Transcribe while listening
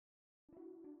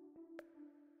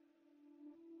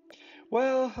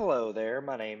Well, hello there.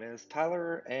 My name is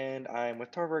Tyler and I'm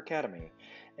with Tarver Academy.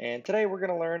 And today we're going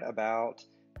to learn about,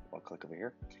 I'll click over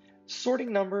here,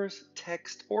 sorting numbers,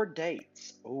 text, or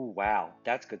dates. Oh, wow,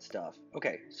 that's good stuff.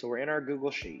 Okay, so we're in our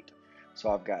Google Sheet. So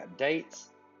I've got dates,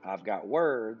 I've got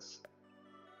words,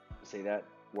 see that?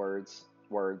 Words,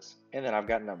 and then I've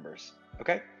got numbers.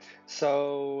 Okay,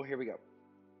 so here we go.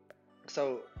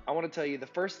 So I want to tell you the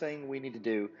first thing we need to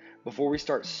do before we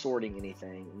start sorting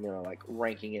anything, like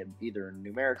ranking it either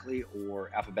numerically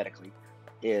or alphabetically,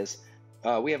 is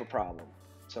we have a problem.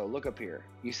 So look up here.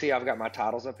 You see I've got my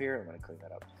titles up here. I'm going to clean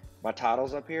that up. My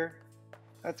titles up here,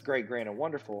 that's great, grand, and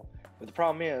wonderful. But the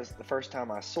problem is the first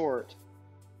time I sort,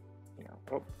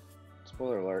 oh,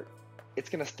 spoiler alert, it's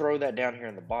going to throw that down here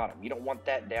in the bottom. You don't want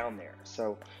that down there.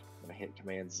 So I'm going to hit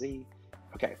Command Z.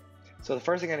 Okay. So the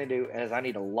first thing I need to do is I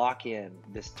need to lock in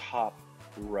this top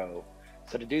row.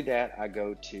 So to do that, I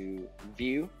go to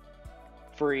View,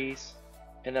 Freeze,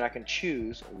 and then I can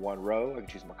choose one row. I can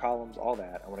choose my columns, all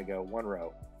that. I want to go one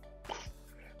row.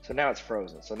 So now it's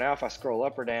frozen. So now if I scroll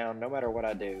up or down, no matter what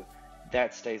I do,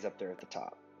 that stays up there at the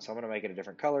top. So I'm going to make it a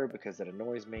different color because it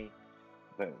annoys me.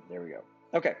 Boom, there we go.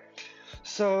 Okay,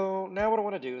 so now what I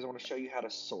want to do is I want to show you how to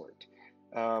sort.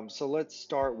 So let's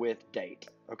start with date.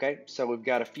 Okay, so we've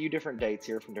got a few different dates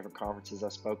here from different conferences I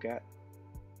spoke at.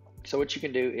 So what you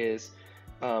can do is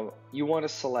you want to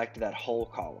select that whole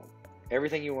column,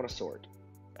 everything you want to sort.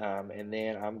 And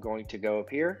then I'm going to go up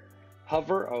here,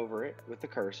 hover over it with the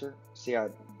cursor. See how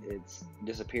it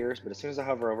disappears, but as soon as I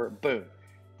hover over it, boom,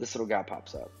 this little guy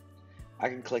pops up. I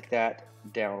can click that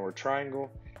downward triangle,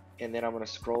 and then I'm going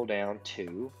to scroll down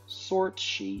to Sort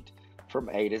Sheet from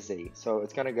A to Z. So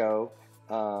it's going to go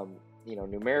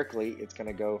numerically, it's going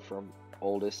to go from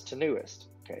oldest to newest,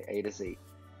 okay, A to Z.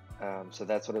 So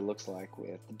that's what it looks like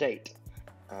with the date.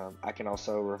 I can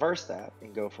also reverse that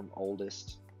and go from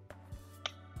oldest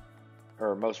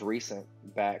or most recent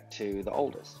back to the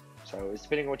oldest. So it's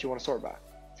depending on what you want to sort by.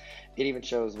 It even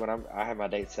shows when I have my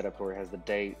date set up where it has the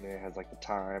date and it has like the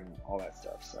time, all that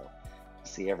stuff. So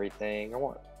see everything I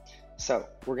want. So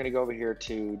we're going to go over here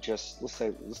to just, let's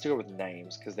do it with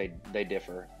names because they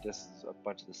differ. This is a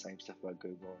bunch of the same stuff about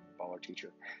Google and Baller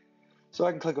Teacher. So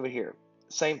I can click over here.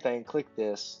 Same thing, click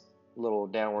this little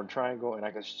downward triangle and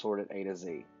I can sort it A to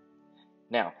Z.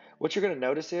 Now, what you're going to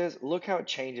notice is, look how it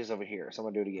changes over here. So I'm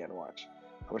going to do it again, watch.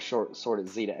 I'm going to sort it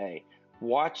Z to A.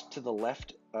 Watch to the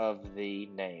left of the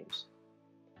names.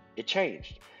 It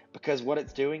changed. Because what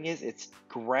it's doing is it's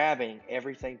grabbing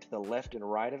everything to the left and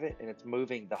right of it and it's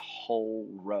moving the whole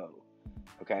row,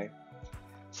 okay?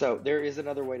 So there is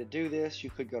another way to do this. You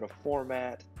could go to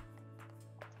Format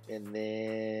and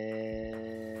then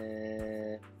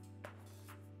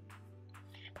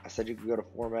I said you could go to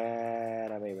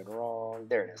Format. I may have been wrong.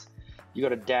 There it is. You go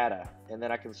to Data and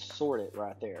then I can sort it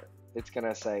right there. It's going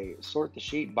to say sort the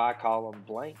sheet by column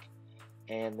blank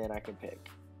and then I can pick.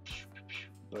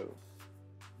 Boom.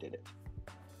 Did it.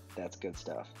 That's good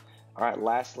stuff. All right,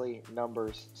 lastly,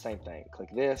 numbers, same thing.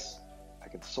 Click this. I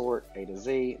can sort A to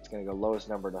Z. It's going to go lowest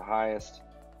number to highest,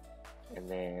 and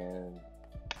then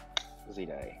Z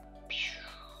to A.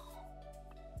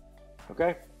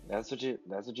 Okay, that's what you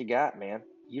got, man.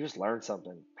 You just learned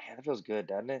something. Man, that feels good,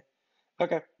 doesn't it?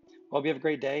 Okay. Well, hope you have a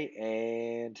great day,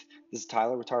 and this is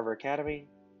Tyler with Tarver Academy,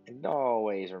 and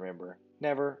always remember,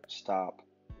 never stop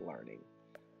learning.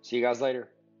 See you guys later.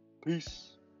 Peace.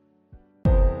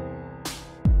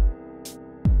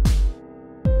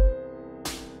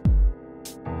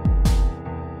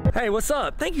 Hey, what's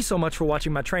up? Thank you so much for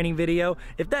watching my training video.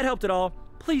 If that helped at all,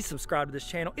 please subscribe to this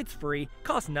channel. It's free,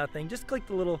 costs nothing. Just click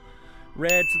the little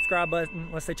red subscribe button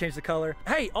unless they change the color.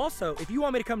 Hey, also, if you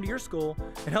want me to come to your school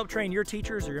and help train your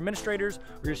teachers or your administrators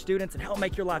or your students and help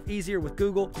make your life easier with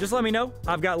Google, just let me know.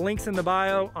 I've got links in the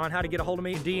bio on how to get a hold of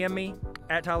me. DM me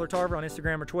at Tyler Tarver on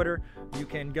Instagram or Twitter. You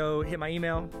can go hit my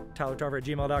email,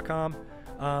 tylertarver@gmail.com,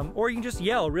 or you can just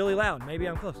yell really loud. Maybe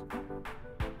I'm close.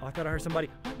 Oh, I thought I heard somebody.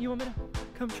 You want me to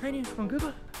come train you on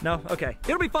Google? No? Okay.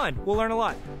 It'll be fun. We'll learn a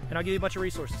lot. And I'll give you a bunch of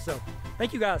resources. So,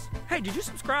 thank you guys. Hey, did you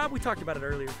subscribe? We talked about it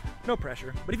earlier. No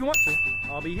pressure. But if you want to,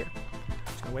 I'll be here.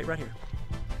 Just gonna wait right here.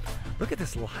 Look at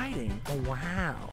this lighting. Oh, wow.